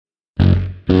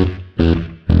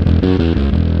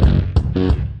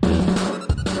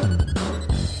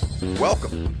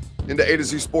A to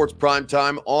Z Sports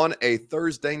Primetime on a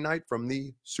Thursday night from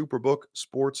the Superbook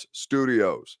Sports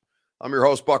Studios. I'm your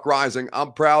host, Buck Rising.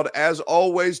 I'm proud, as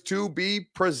always, to be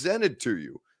presented to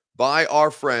you by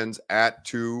our friends at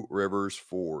Two Rivers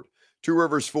Ford. Two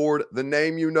Rivers Ford, the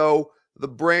name you know, the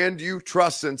brand you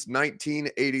trust since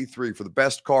 1983 for the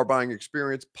best car buying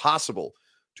experience possible.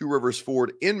 Two Rivers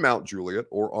Ford in Mount Juliet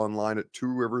or online at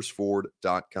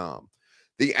tworiversford.com.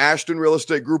 The Ashton Real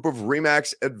Estate Group of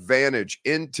RE/MAX Advantage.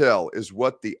 Intel is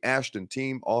what the Ashton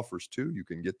team offers too. You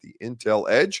can get the Intel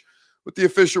Edge with the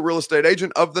official real estate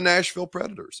agent of the Nashville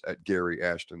Predators at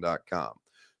GaryAshton.com.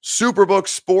 Superbook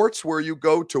Sports, where you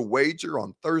go to wager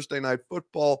on Thursday night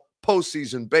football,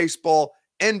 postseason baseball,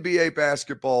 NBA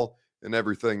basketball, and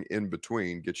everything in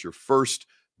between. Get your first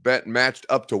bet matched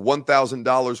up to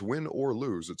 $1,000 win or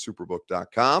lose at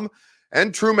Superbook.com.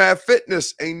 And TrueMav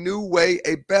Fitness, a new way,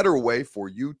 a better way for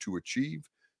you to achieve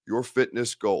your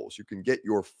fitness goals. You can get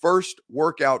your first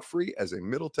workout free as a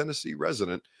Middle Tennessee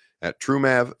resident at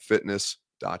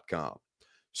TrueMavFitness.com.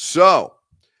 So,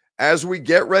 as we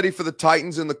get ready for the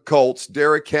Titans and the Colts,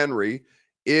 Derrick Henry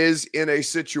is in a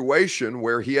situation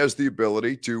where he has the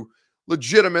ability to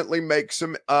legitimately make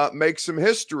some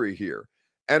history here.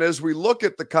 And as we look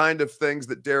at the kind of things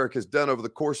that Derrick has done over the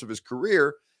course of his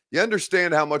career, you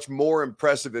understand how much more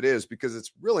impressive it is because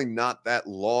it's really not that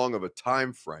long of a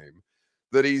time frame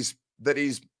that he's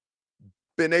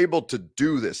been able to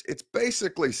do this. It's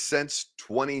basically since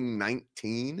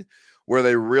 2019 where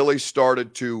they really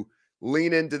started to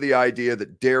lean into the idea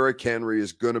that Derrick Henry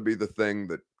is going to be the thing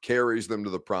that carries them to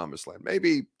the promised land.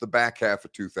 Maybe the back half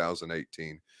of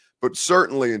 2018, but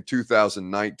certainly in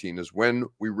 2019 is when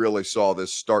we really saw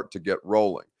this start to get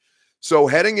rolling. So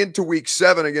heading into week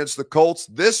 7 against the Colts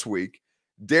this week,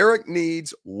 Derrick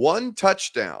needs one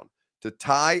touchdown to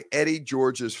tie Eddie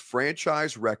George's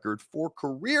franchise record for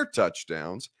career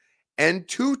touchdowns and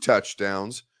 2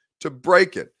 touchdowns to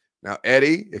break it. Now,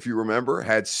 Eddie, if you remember,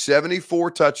 had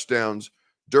 74 touchdowns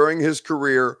during his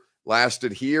career,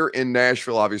 lasted here in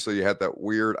Nashville. Obviously, you had that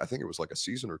weird, I think it was like a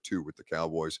season or 2 with the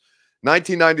Cowboys.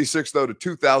 1996, though, to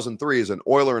 2003 as an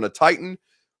Oiler and a Titan,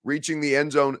 reaching the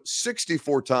end zone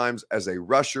 64 times as a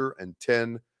rusher and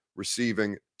 10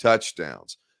 receiving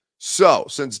touchdowns. So,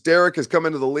 since Derrick has come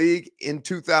into the league in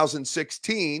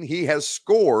 2016, he has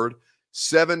scored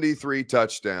 73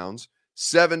 touchdowns,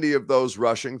 70 of those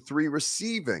rushing, 3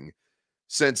 receiving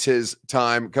since his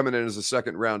time coming in as a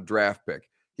second-round draft pick.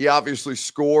 He obviously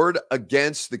scored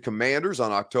against the Commanders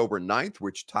on October 9th,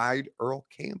 which tied Earl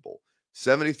Campbell.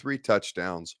 73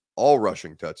 touchdowns, all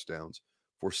rushing touchdowns,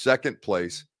 for second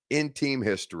place in team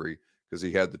history because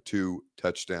he had the 2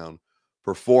 touchdown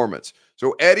performance.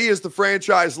 So Eddie is the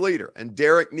franchise leader, and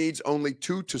Derrick needs only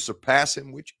 2 to surpass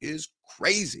him, which is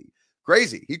crazy.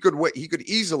 Crazy. He could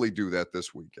easily do that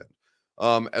this weekend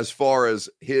as far as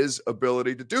his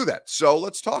ability to do that. So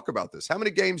let's talk about this. How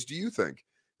many games do you think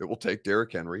it will take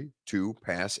Derrick Henry to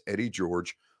pass Eddie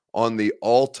George on the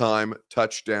all-time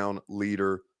touchdown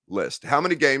leader list? How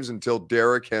many games until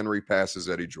Derrick Henry passes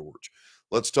Eddie George?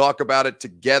 Let's talk about it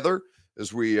together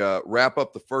as we wrap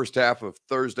up the first half of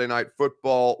Thursday Night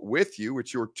Football with you.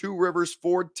 It's your Two Rivers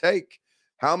Ford take.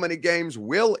 How many games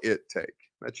will it take?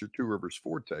 That's your Two Rivers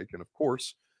Ford take. And, of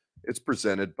course, it's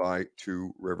presented by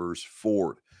Two Rivers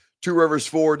Ford. Two Rivers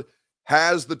Ford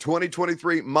has the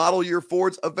 2023 model year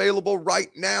Fords available right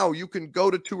now. You can go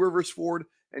to Two Rivers Ford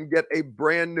and get a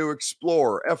brand new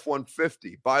Explorer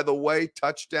F-150. By the way,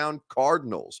 touchdown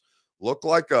Cardinals. Look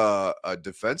like a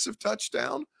defensive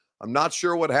touchdown. I'm not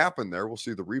sure what happened there. We'll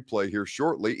see the replay here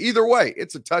shortly. Either way,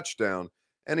 it's a touchdown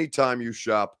anytime you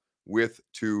shop with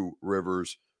Two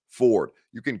Rivers Ford.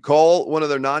 You can call one of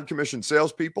their non-commissioned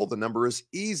salespeople. The number is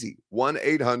easy,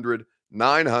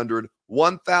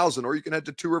 1-800-900-1000, or you can head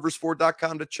to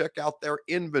tworiversford.com to check out their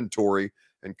inventory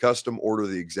and custom order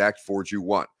the exact Ford you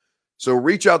want. So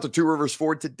reach out to Two Rivers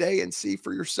Ford today and see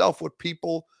for yourself what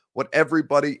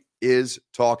everybody is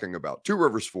talking about. Two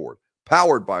Rivers Ford,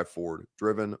 powered by Ford,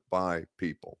 driven by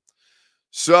people.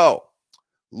 So,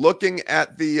 looking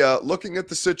at the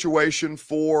situation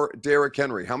for Derrick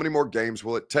Henry, how many more games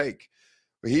will it take?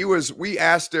 We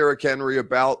asked Derrick Henry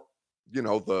about,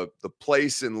 the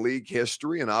place in league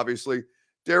history, and obviously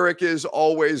Derrick is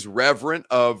always reverent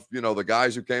of, the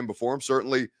guys who came before him.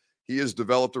 Certainly, he has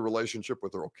developed a relationship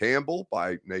with Earl Campbell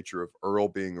by nature of Earl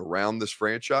being around this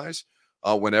franchise.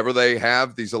 Whenever they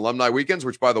have these alumni weekends,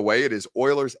 which, by the way, it is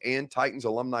Oilers and Titans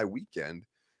alumni weekend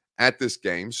at this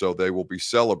game, so they will be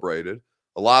celebrated.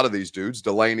 A lot of these dudes.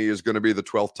 Delaney is going to be the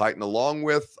 12th Titan, along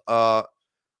with, I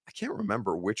can't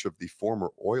remember which of the former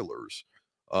Oilers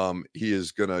he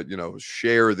is going to,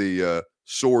 share the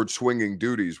sword swinging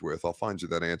duties with. I'll find you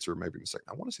that answer maybe in a second.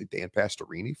 I want to say Dan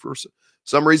Pastorini for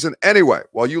some reason. Anyway,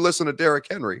 while you listen to Derrick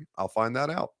Henry, I'll find that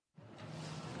out.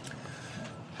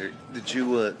 Did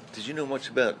you know much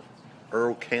about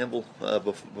Earl Campbell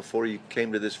before you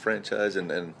came to this franchise,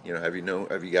 and have you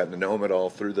gotten to know him at all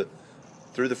through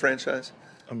the franchise?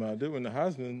 I did win the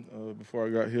Heisman before I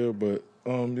got here, but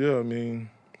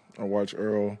I watched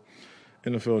Earl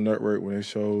NFL Network when they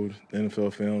showed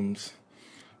NFL films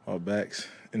backs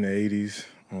in the 80s.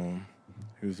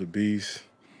 He was a beast,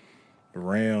 a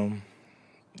Ram,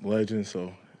 legend.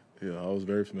 So, yeah, I was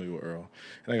very familiar with Earl.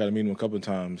 And I got to meet him a couple of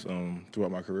times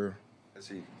throughout my career. Has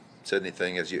he said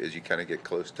anything as you kind of get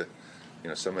close to,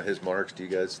 some of his marks? Do you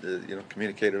guys,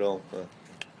 communicate at all?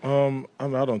 I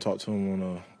don't talk to him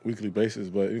on a weekly basis,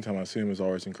 but anytime I see him, it's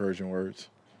always encouraging words.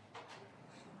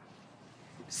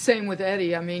 Same with Eddie.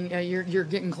 You're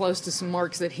getting close to some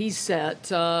marks that he's set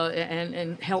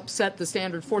and helped set the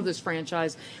standard for this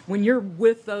franchise. When you're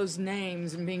with those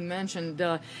names and being mentioned,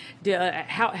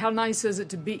 how nice is it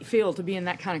to feel to be in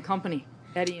that kind of company,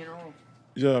 Eddie and Earl?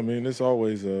 Yeah, it's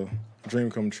always a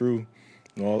dream come true.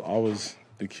 I was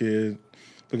the kid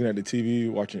looking at the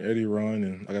TV, watching Eddie run,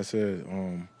 and like I said,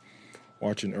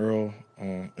 watching Earl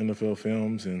on NFL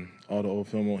films and all the old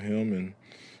film on him, and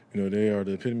they are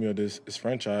the epitome of this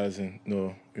franchise, and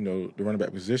the running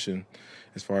back position,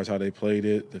 as far as how they played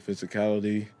it, the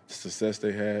physicality, the success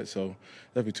they had. So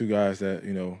definitely two guys that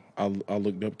I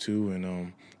looked up to,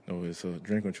 and it's a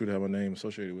dream come true to have a name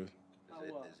associated with.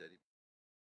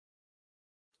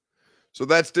 So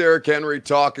that's Derrick Henry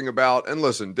talking about, and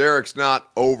listen, Derrick's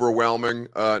not overwhelming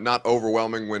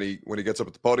when he gets up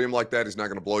at the podium like that. He's not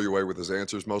going to blow you away with his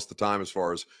answers most of the time as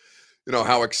far as,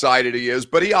 how excited he is,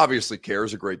 but he obviously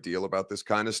cares a great deal about this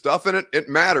kind of stuff, and it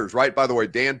matters, right? By the way,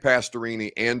 Dan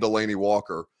Pastorini and Delaney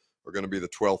Walker are going to be the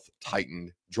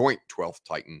joint 12th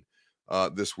Titan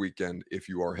this weekend if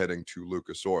you are heading to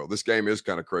Lucas Oil. This game is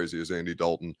kind of crazy as Andy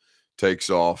Dalton takes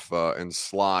off and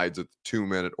slides at the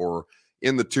 2-minute or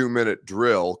in the 2-minute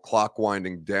drill, clock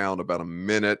winding down about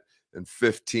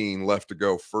 1:15 left to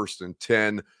go, 1st and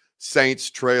 10. Saints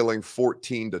trailing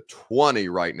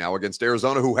 14-20 right now against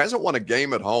Arizona, who hasn't won a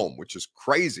game at home, which is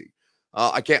crazy.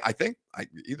 I think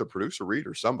either producer Reed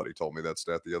or somebody told me that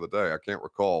stat the other day. I can't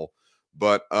recall,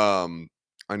 but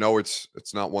I know it's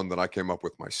not one that I came up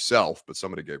with myself, but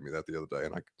somebody gave me that the other day,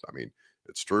 and I mean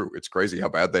it's true. It's crazy how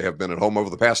bad they have been at home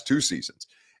over the past 2 seasons.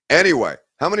 Anyway,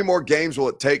 how many more games will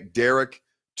it take Derrick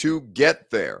to get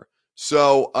there?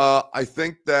 So I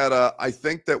think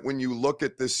that when you look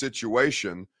at this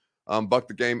situation. Buck,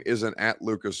 the game isn't at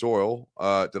Lucas Oil.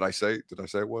 Did I say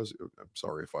it was? I'm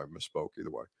sorry if I misspoke either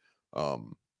way.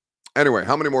 Anyway,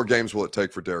 how many more games will it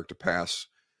take for Derrick to pass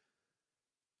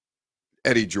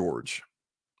Eddie George?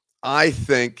 I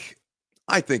think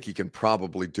he can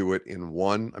probably do it in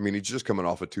one. He's just coming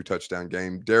off a 2-touchdown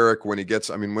game. Derrick, when they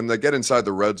get inside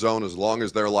the red zone, as long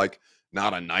as they're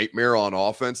not a nightmare on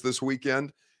offense this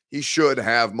weekend, he should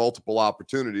have multiple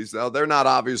opportunities. Now,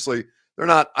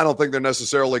 I don't think they're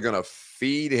necessarily going to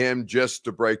feed him just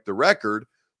to break the record.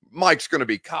 Mike's going to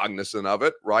be cognizant of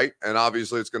it, right? And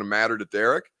obviously it's going to matter to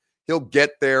Derrick. He'll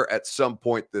get there at some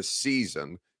point this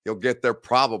season. He'll get there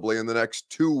probably in the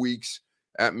next 2 weeks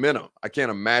at minimum. I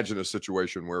can't imagine a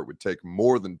situation where it would take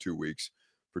more than 2 weeks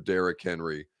for Derrick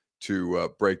Henry to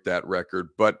break that record.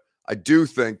 But I do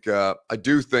think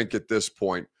at this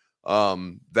point,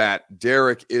 that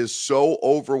Derrick is so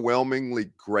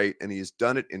overwhelmingly great, and he has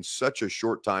done it in such a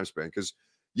short time span. Because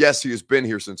yes, he has been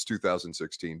here since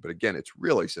 2016, but again, it's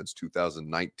really since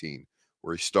 2019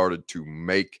 where he started to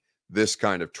make this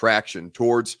kind of traction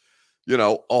towards,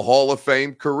 a Hall of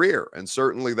Fame career. And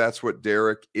certainly that's what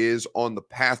Derrick is on the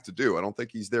path to do. I don't think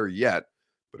he's there yet,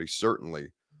 but he's certainly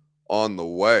on the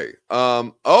way.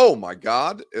 Oh my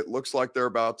God, it looks like they're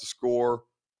about to score.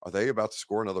 Are they about to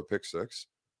score another pick six?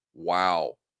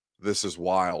 Wow, this is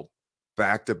wild.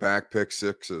 Back-to-back pick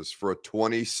sixes for a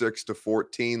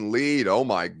 26-14 lead. Oh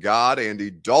my God,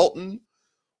 Andy Dalton,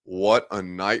 what a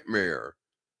nightmare.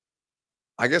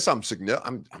 I guess I'm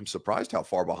surprised how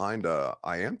far behind I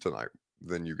am tonight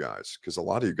than you guys, because a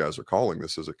lot of you guys are calling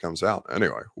this as it comes out.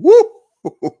 Anyway, woo!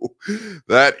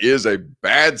 That is a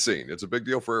bad scene. It's a big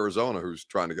deal for Arizona, who's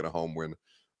trying to get a home win.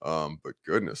 But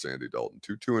goodness, Andy Dalton,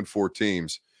 2-4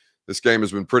 teams. This game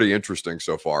has been pretty interesting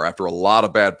so far after a lot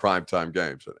of bad primetime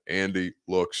games. And Andy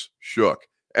looks shook.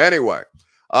 Anyway,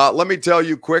 let me tell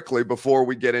you quickly before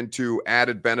we get into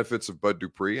added benefits of Bud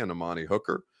Dupree and Amani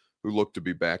Hooker, who look to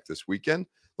be back this weekend.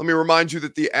 Let me remind you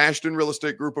that the Ashton Real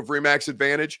Estate Group of RE/MAX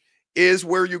Advantage is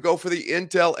where you go for the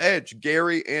Intel Edge.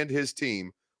 Gary and his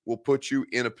team will put you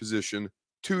in a position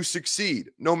to succeed,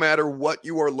 no matter what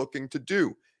you are looking to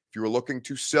do. If you are looking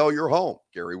to sell your home,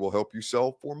 Gary will help you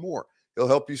sell for more. He'll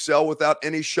help you sell without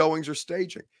any showings or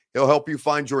staging. He'll help you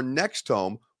find your next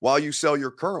home while you sell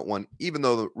your current one, even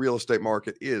though the real estate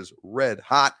market is red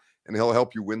hot, and he'll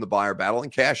help you win the buyer battle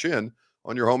and cash in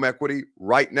on your home equity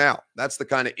right now. That's the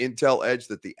kind of intel edge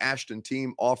that the Ashton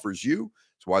team offers you.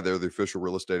 It's why they're the official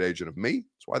real estate agent of me.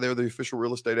 It's why they're the official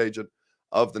real estate agent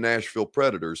of the Nashville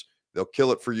Predators. They'll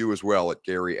kill it for you as well at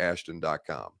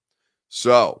GaryAshton.com.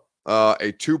 So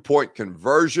a 2-point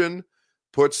conversion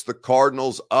puts the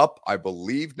Cardinals up, I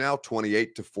believe now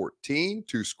 28-14,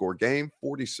 2-score game,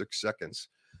 46 seconds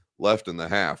left in the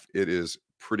half. It is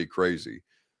pretty crazy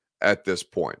at this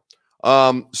point.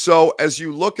 So as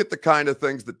you look at the kind of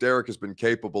things that Derrick has been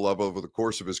capable of over the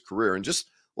course of his career, and just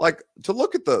like to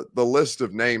look at the list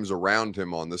of names around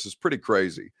him on this is pretty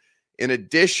crazy. In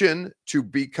addition to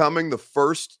becoming the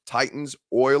first Titans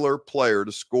Oiler player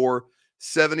to score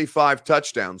 75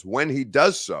 touchdowns, when he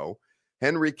does so,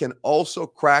 Henry can also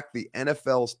crack the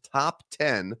NFL's top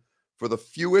 10 for the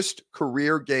fewest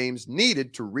career games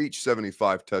needed to reach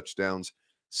 75 touchdowns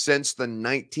since the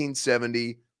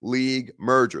 1970 league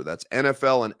merger. That's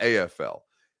NFL and AFL.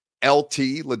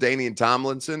 LT, LaDainian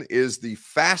Tomlinson, is the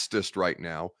fastest right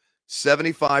now,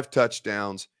 75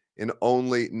 touchdowns in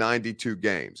only 92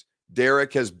 games.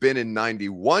 Derrick has been in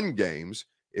 91 games.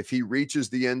 If he reaches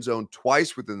the end zone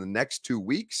twice within the next 2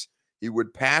 weeks, he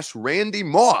would pass Randy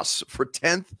Moss for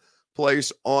 10th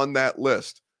place on that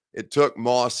list. It took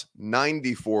Moss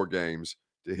 94 games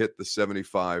to hit the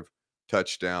 75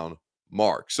 touchdown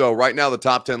mark. So right now the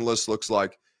top 10 list looks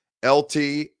like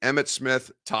LT, Emmitt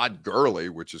Smith, Todd Gurley,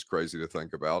 which is crazy to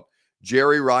think about,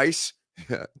 Jerry Rice,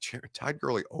 Todd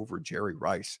Gurley over Jerry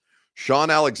Rice, Sean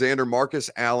Alexander,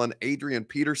 Marcus Allen, Adrian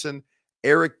Peterson,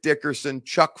 Eric Dickerson,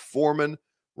 Chuck Foreman,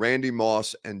 Randy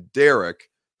Moss, and Derrick,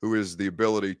 who is the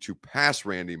ability to pass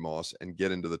Randy Moss and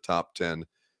get into the top 10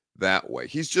 that way.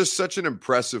 He's just such an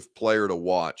impressive player to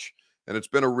watch, and it's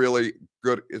been a really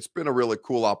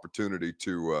cool opportunity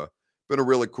to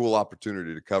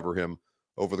cover him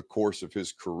over the course of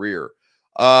his career.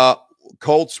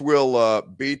 Colts will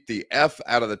beat the F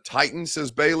out of the Titans, says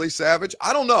Bailey Savage.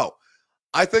 I don't know.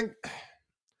 I think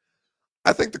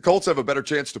the Colts have a better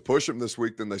chance to push them this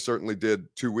week than they certainly did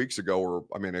 2 weeks ago, or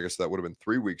I guess that would have been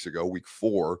 3 weeks ago. Week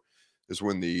 4 is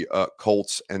when the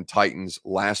Colts and Titans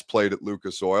last played at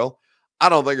Lucas Oil. I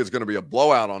don't think it's going to be a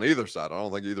blowout on either side. I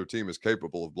don't think either team is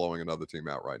capable of blowing another team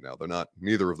out right now. They're not.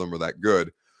 Neither of them are that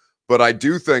good. But I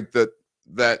do think that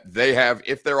they have,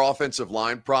 if their offensive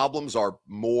line problems are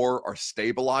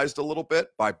stabilized a little bit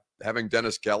by having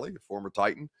Dennis Kelly, a former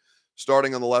Titan,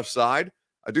 starting on the left side,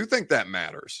 I do think that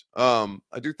matters. I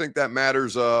do think that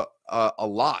matters a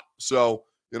lot. So,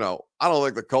 I don't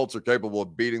think the Colts are capable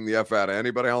of beating the F out of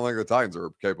anybody. I don't think the Titans are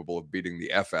capable of beating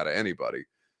the F out of anybody.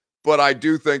 But I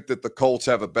do think that the Colts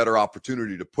have a better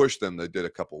opportunity to push them than they did a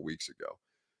couple of weeks ago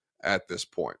at this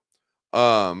point.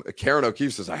 Karen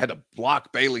O'Keefe says, I had to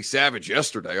block Bailey Savage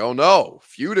yesterday. Oh no,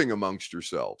 feuding amongst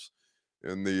yourselves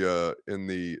in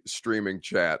the streaming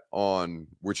chat on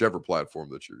whichever platform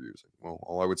that you're using. Well,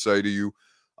 all I would say to you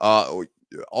all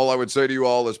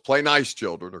is play nice,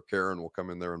 children, or Karen will come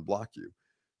in there and block you,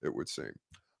 it would seem.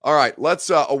 All right,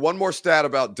 let's one more stat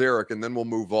about Derrick, and then we'll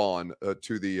move on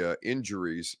to the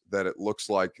injuries that it looks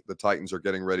like the Titans are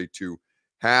getting ready to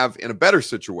have in a better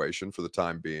situation for the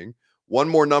time being. One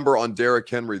more number on Derrick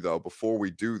Henry, though, before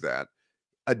we do that.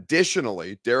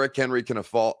 Additionally, Derrick Henry can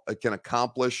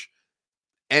accomplish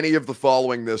any of the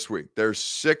following this week. There's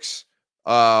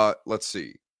five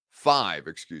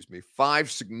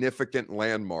significant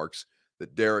landmarks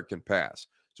that Derrick can pass.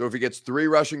 So if he gets 3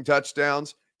 rushing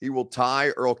touchdowns, he will tie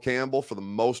Earl Campbell for the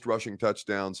most rushing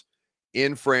touchdowns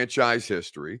in franchise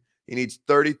history. He needs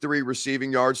 33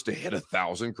 receiving yards to hit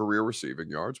 1,000 career receiving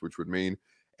yards, which would mean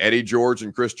Eddie George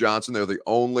and Chris Johnson, they're the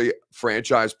only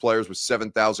franchise players with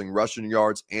 7,000 rushing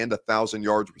yards and 1,000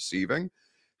 yards receiving.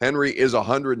 Henry is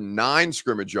 109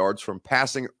 scrimmage yards from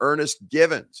passing Ernest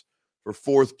Givens for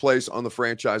 4th place on the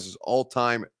franchise's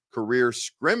all-time career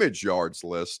scrimmage yards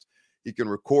list. He can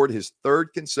record his 3rd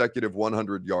consecutive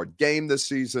 100-yard game this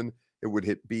season. It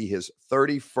would be his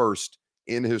 31st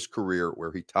in his career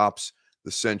where he tops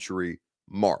the century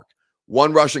mark.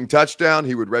 1 rushing touchdown,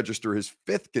 he would register his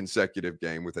 5th consecutive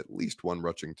game with at least 1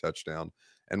 rushing touchdown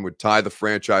and would tie the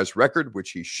franchise record,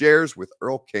 which he shares with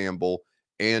Earl Campbell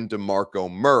and DeMarco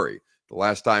Murray. The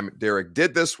last time Derrick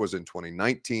did this was in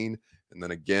 2019 and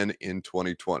then again in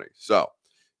 2020. So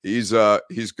he's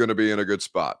going to be in a good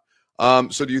spot.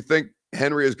 So do you think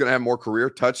Henry is going to have more career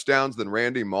touchdowns than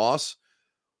Randy Moss?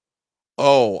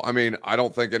 Oh, I mean, I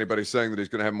don't think anybody's saying that he's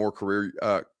going to have more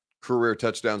career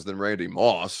touchdowns than Randy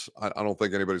Moss. I don't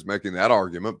think anybody's making that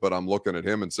argument, but I'm looking at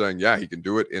him and saying, yeah, he can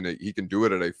do it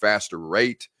at a faster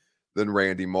rate than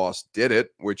Randy Moss did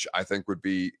it, which I think would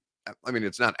be, I mean,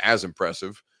 it's not as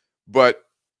impressive, but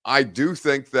I do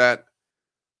think that,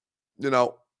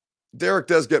 Derrick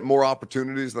does get more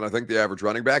opportunities than I think the average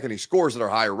running back, and he scores at a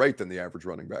higher rate than the average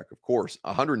running back, of course.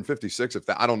 156,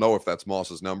 I don't know if that's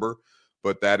Moss's number,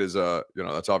 but that is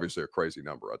that's obviously a crazy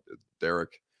number.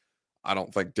 Derrick, I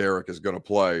don't think Derrick is going to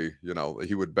play.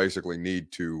 He would basically need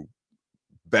to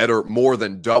more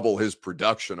than double his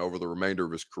production over the remainder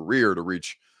of his career to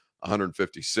reach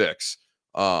 156.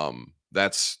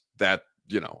 That's that.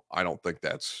 I don't think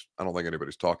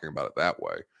anybody's talking about it that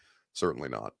way. Certainly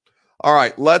not. All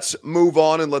right, let's move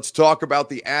on and let's talk about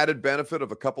the added benefit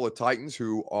of a couple of Titans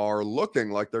who are looking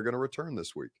like they're going to return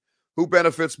this week. Who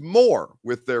benefits more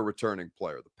with their returning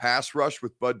player? The pass rush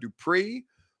with Bud Dupree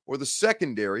or the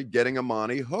secondary getting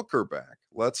Amani Hooker back?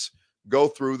 Let's go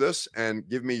through this and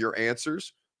give me your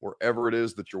answers wherever it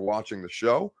is that you're watching the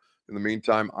show. In the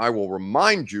meantime, I will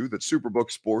remind you that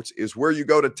Superbook Sports is where you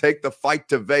go to take the fight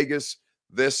to Vegas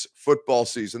this football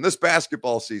season, this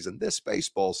basketball season, this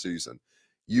baseball season.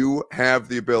 You have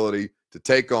the ability to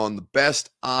take on the best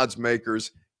odds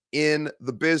makers in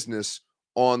the business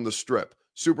on the strip.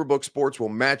 Superbook Sports will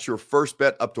match your first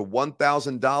bet up to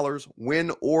 $1,000,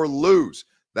 win or lose.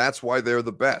 That's why they're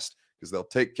the best, because they'll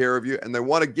take care of you, and they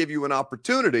want to give you an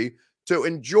opportunity to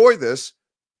enjoy this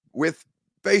with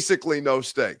basically no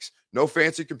stakes. No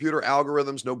fancy computer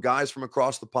algorithms, no guys from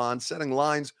across the pond setting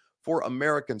lines for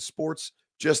American sports.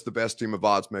 Just the best team of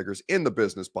odds makers in the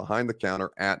business behind the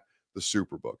counter at the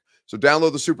Superbook. So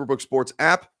download the Superbook Sports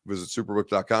app. Visit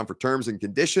superbook.com for terms and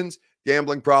conditions.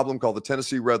 Gambling problem? Call the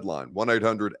Tennessee Red Line,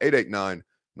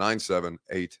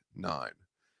 1-800-889-9789.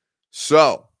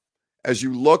 So as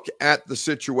you look at the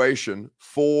situation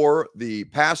for the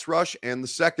pass rush and the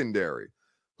secondary,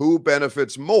 who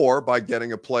benefits more by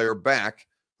getting a player back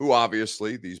who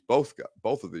obviously both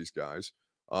of these guys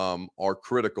are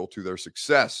critical to their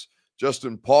success?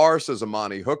 Justin Parr says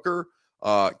Amani Hooker.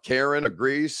 Karen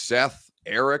agrees. Seth,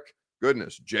 Eric,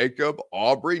 goodness, Jacob,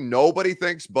 Aubrey. Nobody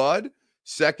thinks Bud.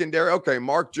 Secondary. Okay,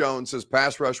 Mark Jones says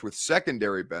pass rush with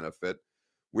secondary benefit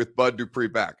with Bud Dupree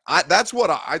back. That's what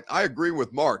I agree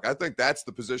with Mark. I think that's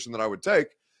the position that I would take,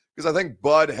 because I think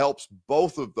Bud helps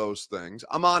both of those things.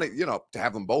 Amani, to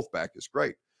have them both back is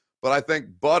great, but I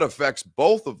think Bud affects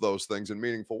both of those things in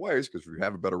meaningful ways, because if you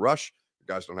have a better rush, the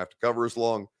guys don't have to cover as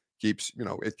long.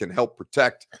 It can help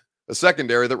protect a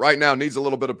secondary that right now needs a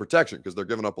little bit of protection because they're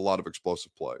giving up a lot of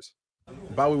explosive plays.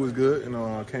 Bye week was good.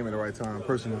 Came at the right time.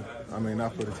 Personally, I mean,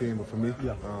 not for the team, but for me.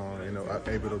 Yeah. I'm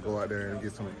able to go out there and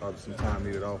get some time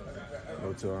needed off,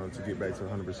 to get back to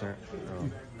 100%.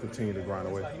 Continue to grind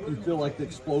away. You feel like the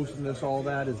explosiveness, all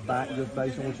that, is back just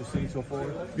based on what you've seen so far?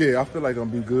 Yeah, I feel like I'm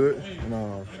gonna be good.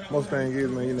 Most thing is,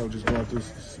 man, just going through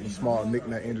some small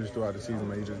knick-knack injuries throughout the season,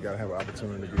 man. You just gotta have an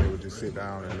opportunity to be able to just sit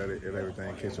down and let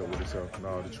everything catch up with itself.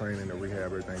 The training, the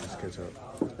rehab, everything just catch up.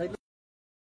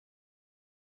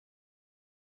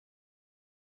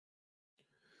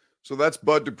 So that's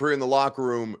Bud Dupree in the locker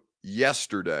room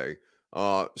yesterday,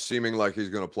 seeming like he's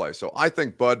going to play. So I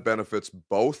think Bud benefits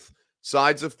both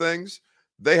sides of things.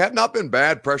 They have not been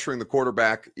bad pressuring the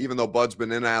quarterback, even though Bud's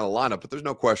been in and out of the lineup, but there's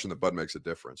no question that Bud makes a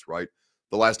difference, right?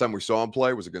 The last time we saw him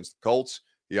play was against the Colts.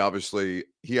 Did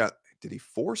he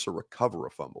force or recover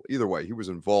a fumble? Either way, he was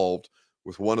involved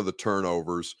with one of the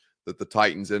turnovers that the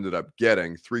Titans ended up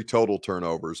getting, 3 total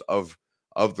turnovers of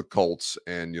the Colts,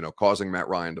 and causing Matt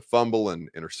Ryan to fumble and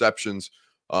interceptions.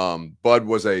 Bud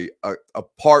was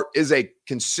is a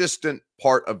consistent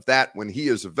part of that when he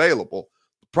is available.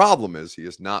 The problem is he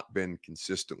has not been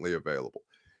consistently available.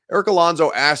 Eric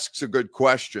Alonso asks a good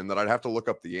question that I'd have to look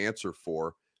up the answer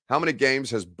for. How many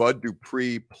games has Bud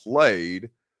Dupree played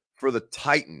for the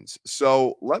Titans?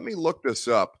 So let me look this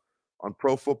up on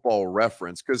Pro Football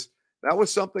Reference, because that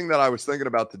was something that I was thinking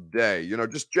about today.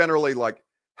 Just generally, like,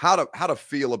 how to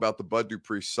feel about the Bud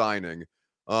Dupree signing,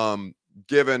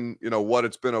 given what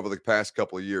it's been over the past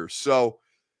couple of years. So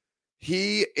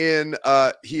he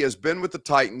has been with the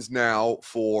Titans now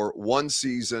for 1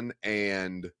 season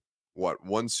and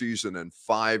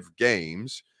 5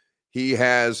 games. He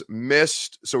has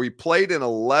missed, so he played in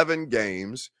 11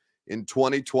 games in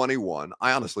 2021.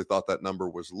 I honestly thought that number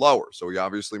was lower. So he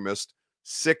obviously missed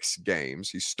 6 games.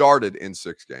 He started in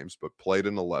 6 games, but played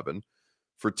in 11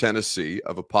 for Tennessee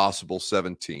of a possible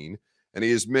 17. And he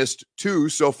has missed 2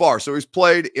 so far. So he's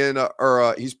played in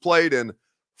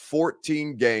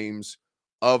 14 games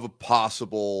of a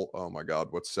possible, oh my God,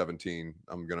 what's 17?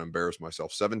 I'm going to embarrass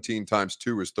myself. 17 times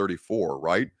 2 is 34,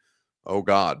 right? Oh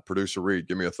God, producer Reed,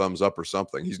 give me a thumbs up or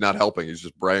something. He's not helping. He's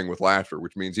just braying with laughter,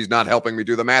 which means he's not helping me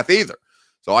do the math either.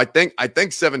 So I think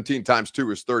 17 times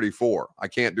 2 is 34. I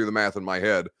can't do the math in my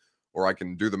head, or I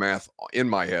can do the math in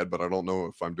my head, but I don't know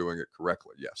if I'm doing it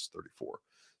correctly. Yes, 34.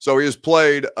 So he has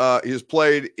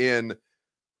played in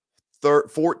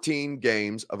 14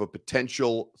 games of a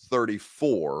potential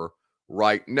 34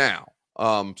 right now.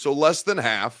 So less than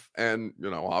half. And,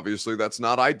 obviously that's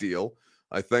not ideal.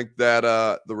 I think that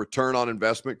the return on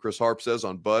investment, Chris Harp says,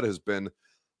 on Bud has been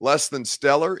less than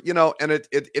stellar, and it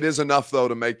is enough, though,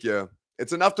 to make you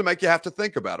have to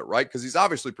think about it, right? Because he's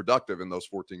obviously productive in those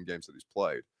 14 games that he's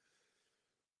played.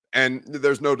 And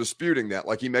there's no disputing that.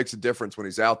 Like, he makes a difference when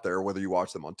he's out there, whether you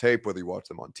watch them on tape, whether you watch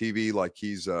them on TV. Like,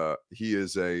 he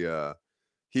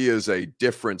is a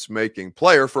difference-making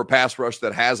player for a pass rush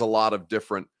that has a lot of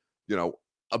different,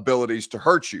 abilities to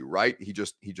hurt you, right? He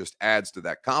just adds to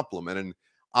that complement, and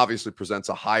obviously presents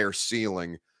a higher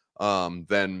ceiling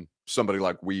than somebody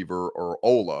like Weaver or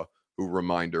Ola, who,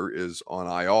 reminder, is on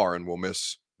IR and will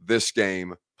miss this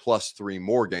game plus 3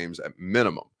 more games at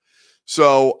minimum.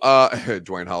 So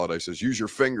Dwayne Holiday says, use your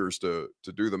fingers to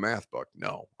do the math, Buck.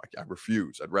 No, I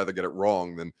refuse. I'd rather get it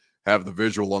wrong than have the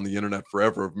visual on the internet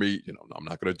forever of me. I'm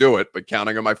not going to do it, but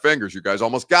counting on my fingers, you guys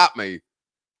almost got me.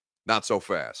 Not so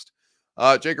fast.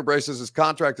 Jacob Ray says his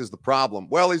contract is the problem.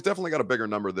 Well, he's definitely got a bigger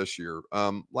number this year.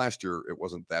 Last year, it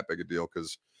wasn't that big a deal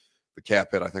because the cap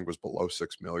hit, I think, was below $6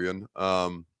 million.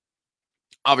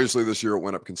 Obviously, this year it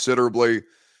went up considerably.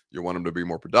 You want him to be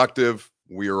more productive.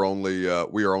 We are only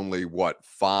what,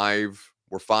 5?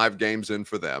 We're 5 games in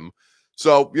for them.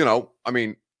 So,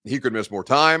 he could miss more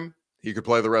time. He could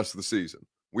play the rest of the season.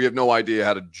 We have no idea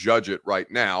how to judge it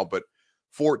right now, but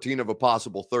 14 of a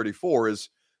possible 34 is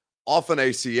off an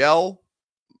ACL.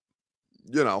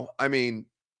 I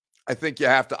think you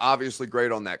have to obviously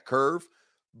grade on that curve,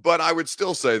 but I would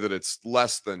still say that it's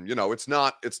less than, it's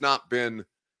not been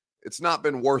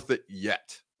worth it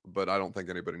yet, but I don't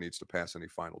think anybody needs to pass any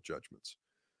final judgments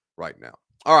right now.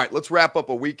 All right, let's wrap up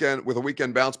a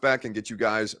weekend bounce back and get you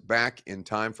guys back in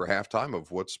time for halftime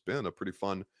of what's been a pretty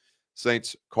fun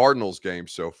Saints-Cardinals game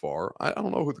so far. I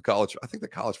don't know I think the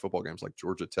college football games like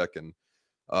Georgia Tech and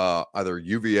either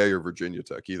UVA or Virginia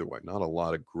Tech. Either way, not a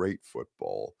lot of great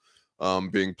football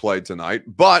being played tonight.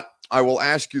 But I will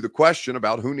ask you the question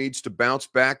about who needs to bounce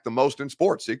back the most in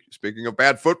sports. Speaking of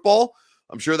bad football,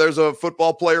 I'm sure there's a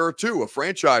football player or two, a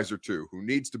franchise or two, who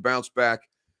needs to bounce back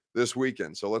this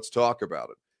weekend. So let's talk about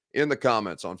it in the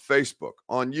comments on Facebook,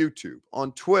 on YouTube,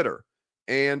 on Twitter,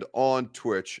 and on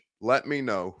Twitch. Let me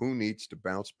know who needs to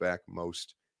bounce back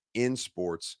most in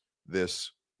sports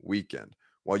this weekend.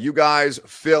 While you guys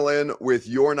fill in with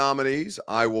your nominees,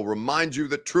 I will remind you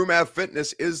that TrueMath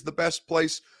Fitness is the best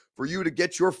place for you to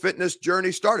get your fitness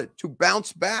journey started, to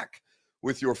bounce back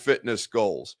with your fitness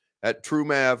goals at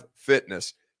TrueMath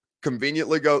Fitness.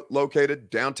 Conveniently located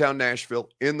downtown Nashville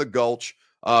in the Gulch.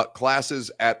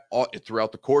 Classes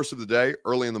throughout the course of the day,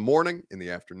 early in the morning, in the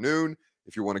afternoon.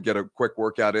 If you want to get a quick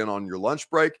workout in on your lunch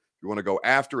break, you want to go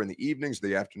after in the evenings,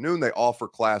 the afternoon, they offer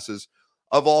classes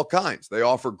of all kinds. They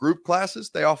offer group classes.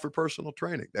 They offer personal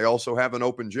training. They also have an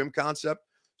open gym concept,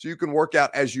 so you can work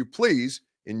out as you please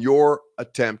in your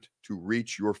attempt to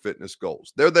reach your fitness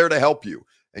goals. They're there to help you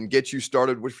and get you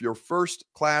started with your first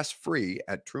class free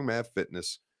at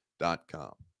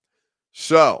TrueMathFitness.com.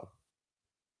 So,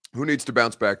 who needs to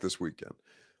bounce back this weekend?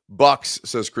 Bucks,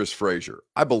 says Chris Frazier.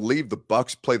 I believe the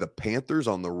Bucks play the Panthers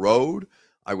on the road.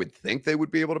 I would think they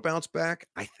would be able to bounce back.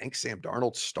 I think Sam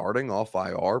Darnold's starting off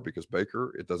IR because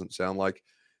Baker, it doesn't sound like,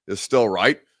 is still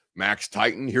right. Max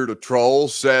Titan here to troll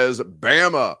says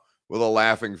Bama with a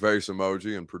laughing face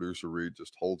emoji, and producer Reed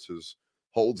just holds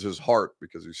his heart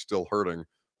because he's still hurting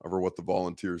over what the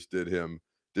Volunteers did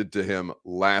to him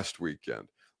last weekend.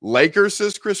 Lakers,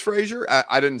 says Chris Frazier.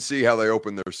 I didn't see how they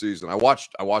opened their season. I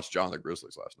watched John the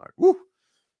Grizzlies last night. Woo!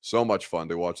 So much fun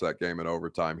to watch that game in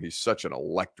overtime. He's such an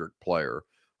electric player.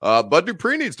 Bud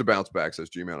Dupree needs to bounce back, says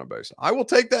G-Man on base. I will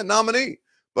take that nominee,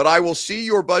 but I will see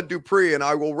your Bud Dupree and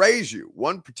I will raise you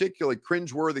one particularly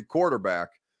cringeworthy quarterback.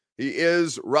 He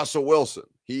is Russell Wilson,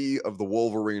 he of the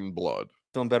Wolverine blood.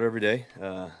 Feeling better every day,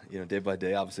 day by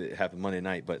day. Obviously, it happened Monday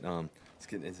night, but I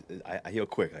heal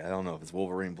quick. I don't know if it's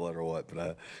Wolverine blood or what,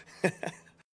 but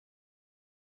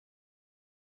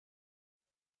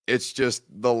it's just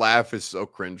the laugh is so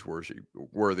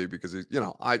cringe-worthy because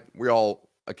we all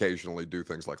occasionally do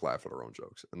things like laugh at our own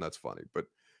jokes, and that's funny. But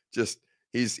just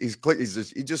he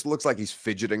just looks like he's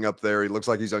fidgeting up there. He looks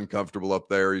like he's uncomfortable up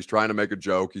there. He's trying to make a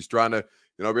joke. He's trying to,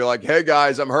 be like, hey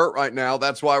guys, I'm hurt right now.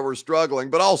 That's why we're struggling.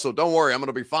 But also, don't worry, I'm going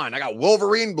to be fine. I got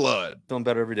Wolverine blood. Feeling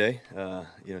better every day,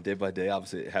 day by day.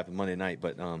 Obviously, it happened Monday night,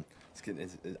 but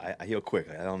I heal quick.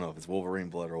 I don't know if it's Wolverine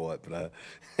blood or what, but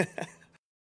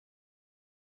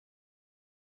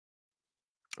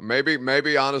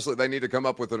Maybe honestly, they need to come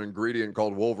up with an ingredient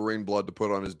called Wolverine blood to put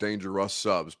on his Danger Russ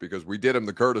subs, because we did him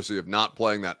the courtesy of not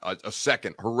playing that a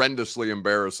second horrendously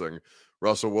embarrassing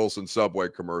Russell Wilson Subway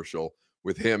commercial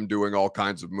with him doing all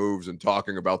kinds of moves and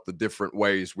talking about the different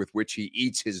ways with which he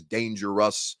eats his Danger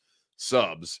Russ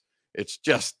subs. It's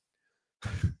just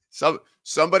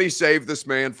somebody save this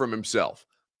man from himself.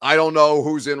 I don't know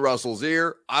who's in Russell's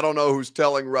ear. I don't know who's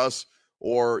telling Russ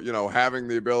or, having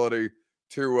the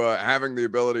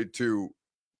ability to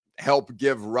help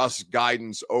give Russ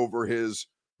guidance over his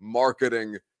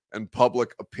marketing and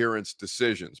public appearance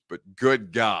decisions. But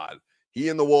good God, he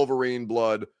and the Wolverine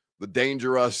blood, the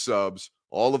Danger Us subs,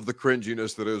 all of the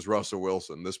cringiness that is Russell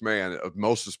Wilson, this man,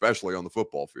 most especially on the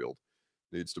football field,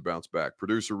 needs to bounce back.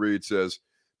 Producer Reed says,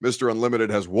 Mr. Unlimited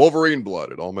has Wolverine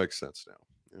blood. It all makes sense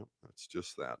now. Yeah, that's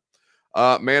just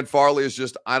that. Man, Farley is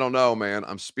just, I don't know, man.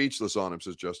 I'm speechless on him,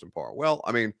 says Justin Parr. Well,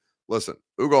 I mean, listen,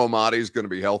 Ugo Amadi is going to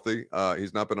be healthy.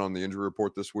 He's not been on the injury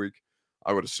report this week.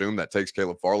 I would assume that takes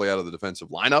Caleb Farley out of the defensive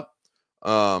lineup,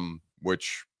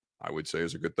 which I would say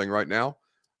is a good thing right now.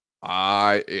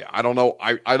 I don't know.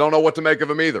 I don't know what to make of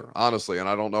him either, honestly, and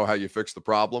I don't know how you fix the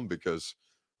problem because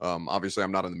obviously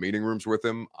I'm not in the meeting rooms with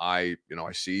him. I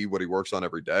see what he works on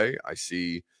every day. I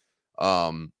see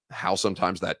how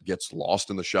sometimes that gets lost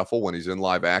in the shuffle when he's in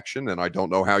live action, and I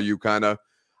don't know how you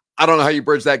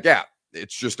bridge that gap.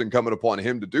 It's just incumbent upon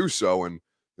him to do so. And,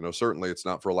 certainly it's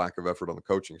not for a lack of effort on the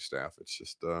coaching staff. It's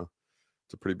just,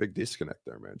 it's a pretty big disconnect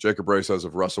there, man. Jacob Ray says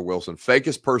of Russell Wilson,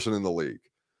 fakest person in the league.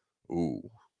 Ooh,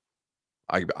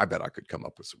 I bet I could come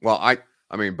up with some. Well,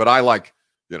 but I like,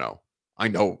 I don't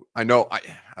want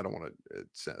to, it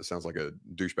sounds like a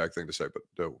douchebag thing to say, but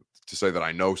to say that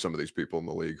I know some of these people in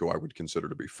the league who I would consider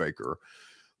to be faker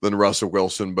than Russell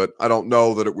Wilson, but I don't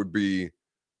know that it would be,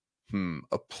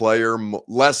 a player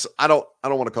less. I don't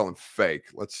want to call him fake.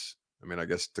 I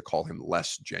guess to call him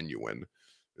less genuine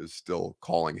is still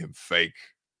calling him fake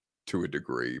to a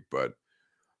degree, but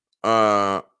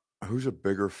who's a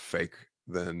bigger fake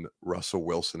than Russell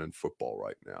Wilson in football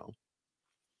right now?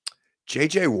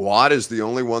 JJ Watt is the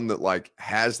only one that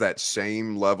has that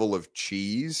same level of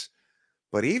cheese,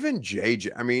 but even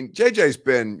JJ's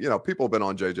been, people have been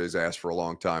on JJ's ass for a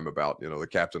long time about, the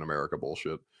Captain America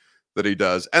bullshit that he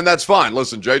does. And that's fine.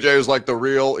 Listen, JJ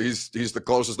is he's the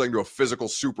closest thing to a physical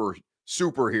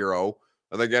superhero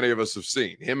I think any of us have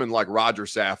seen. Him and Roger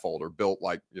Saffold are built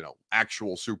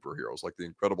actual superheroes, like the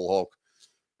Incredible Hulk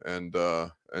and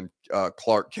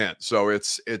Clark Kent. So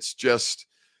it's just,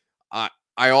 I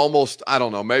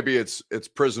don't know, maybe it's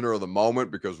prisoner of the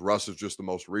moment because Russ is just the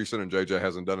most recent and JJ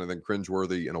hasn't done anything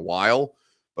cringeworthy in a while.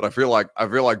 But I feel like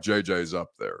JJ's up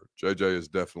there. JJ is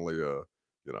definitely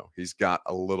he's got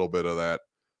a little bit of that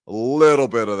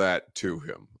to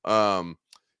him.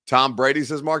 Tom Brady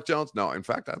says Mark Jones. No, in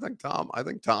fact, I think Tom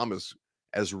is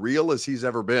as real as he's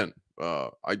ever been.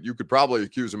 You could probably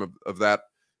accuse him of that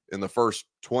in the first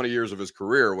 20 years of his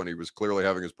career when he was clearly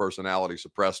having his personality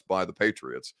suppressed by the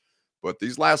Patriots. But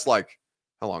these last, how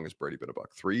long has Brady been a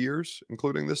Buck? 3 years,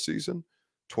 including this season.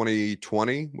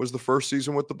 2020 was the first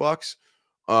season with the Bucks.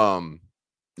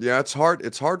 Yeah, it's hard.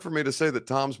 It's hard for me to say that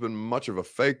Tom's been much of a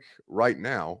fake right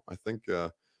now. I think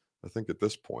at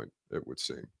this point it would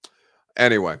seem.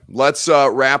 Anyway, let's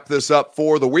wrap this up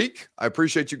for the week. I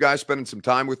appreciate you guys spending some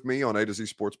time with me on A to Z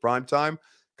Sports Primetime.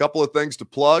 Couple of things to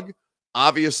plug.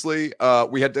 Obviously,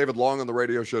 we had David Long on the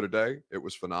radio show today. It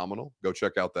was phenomenal. Go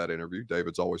check out that interview.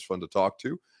 David's always fun to talk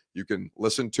to. You can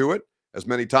listen to it as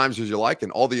many times as you like,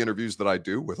 and all the interviews that I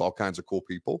do with all kinds of cool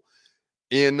people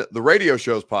in the radio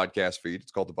show's podcast feed.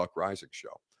 It's called The Buck Rising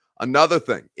Show. Another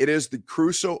thing, it is the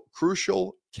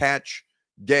crucial catch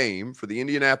game for the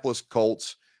Indianapolis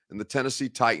Colts and the Tennessee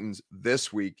Titans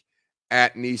this week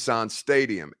at Nissan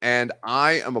Stadium. And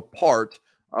I am a part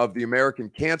of the American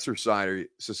Cancer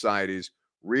Society's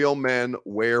Real Men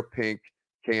Wear Pink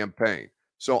campaign.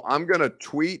 So I'm going to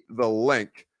tweet the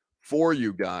link for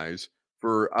you guys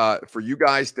for you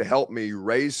guys to help me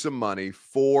raise some money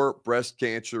for breast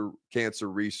cancer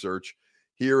research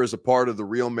here as a part of the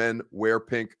Real Men Wear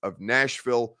Pink of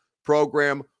Nashville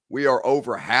program. We are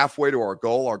over halfway to our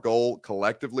goal. Our goal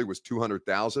collectively was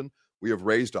 200,000. We have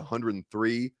raised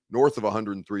north of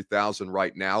 103,000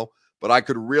 right now. But I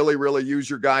could really, really use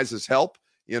your guys' help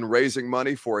in raising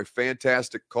money for a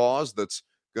fantastic cause that's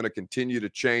going to continue to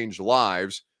change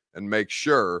lives and make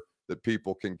sure that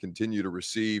people can continue to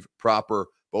receive proper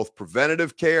both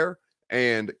preventative care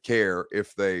and care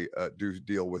if they do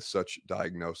deal with such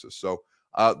diagnosis. So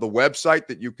the website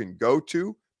that you can go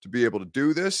to be able to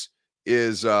do this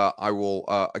is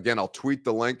again, I'll tweet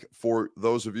the link for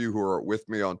those of you who are with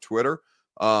me on Twitter.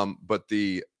 But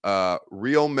the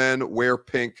Real Men Wear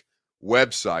Pink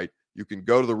website, you can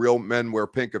go to the Real Men Wear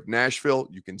Pink of Nashville.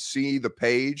 You can see the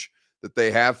page that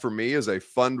they have for me as a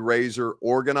fundraiser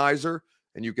organizer,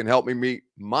 and you can help me meet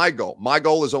my goal. My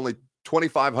goal is only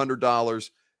 $2,500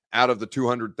 out of the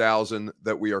 $200,000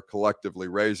 that we are collectively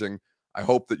raising. I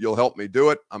hope that you'll help me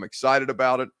do it. I'm excited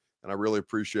about it, and I really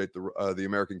appreciate the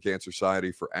American Cancer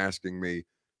Society for asking me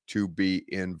to be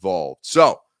involved.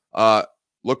 So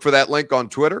look for that link on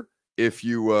Twitter if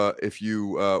you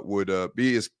would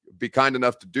be kind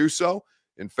enough to do so.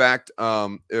 In fact,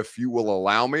 if you will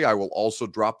allow me, I will also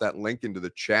drop that link into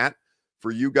the chat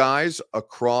for you guys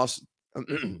across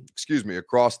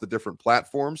across the different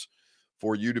platforms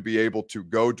for you to be able to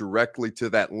go directly to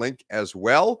that link as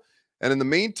well. And in the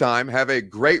meantime, have a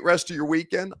great rest of your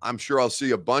weekend. I'm sure I'll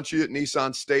see a bunch of you at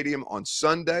Nissan Stadium on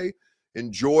Sunday.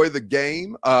 Enjoy the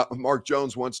game. Mark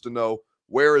Jones wants to know,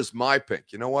 where is my pink?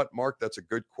 You know what, Mark? That's a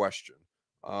good question.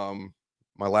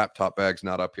 My laptop bag's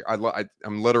not up here.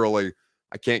 I'm literally,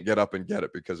 I can't get up and get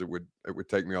it because it would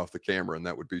take me off the camera, and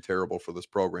that would be terrible for this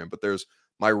program. But there's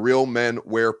my Real Men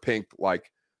Wear Pink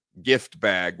like gift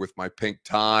bag with my pink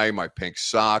tie, my pink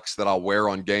socks that I'll wear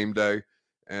on game day,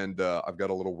 and I've got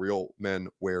a little Real Men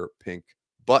Wear Pink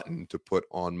button to put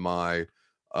on my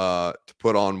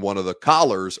one of the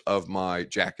collars of my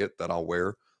jacket that I'll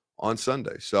wear on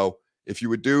Sunday. So if you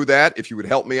would do that, if you would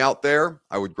help me out there,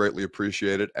 I would greatly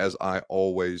appreciate it, as I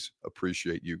always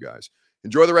appreciate you guys.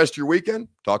 Enjoy the rest of your weekend.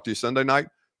 Talk to you Sunday night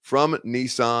from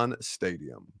Nissan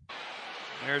Stadium.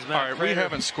 There's Matt. All right, we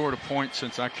haven't scored a point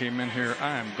since I came in here.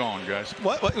 I am gone, guys.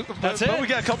 What? That's it? We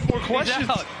got a couple more questions.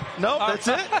 No, that's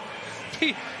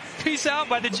it. Peace out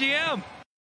by the GM.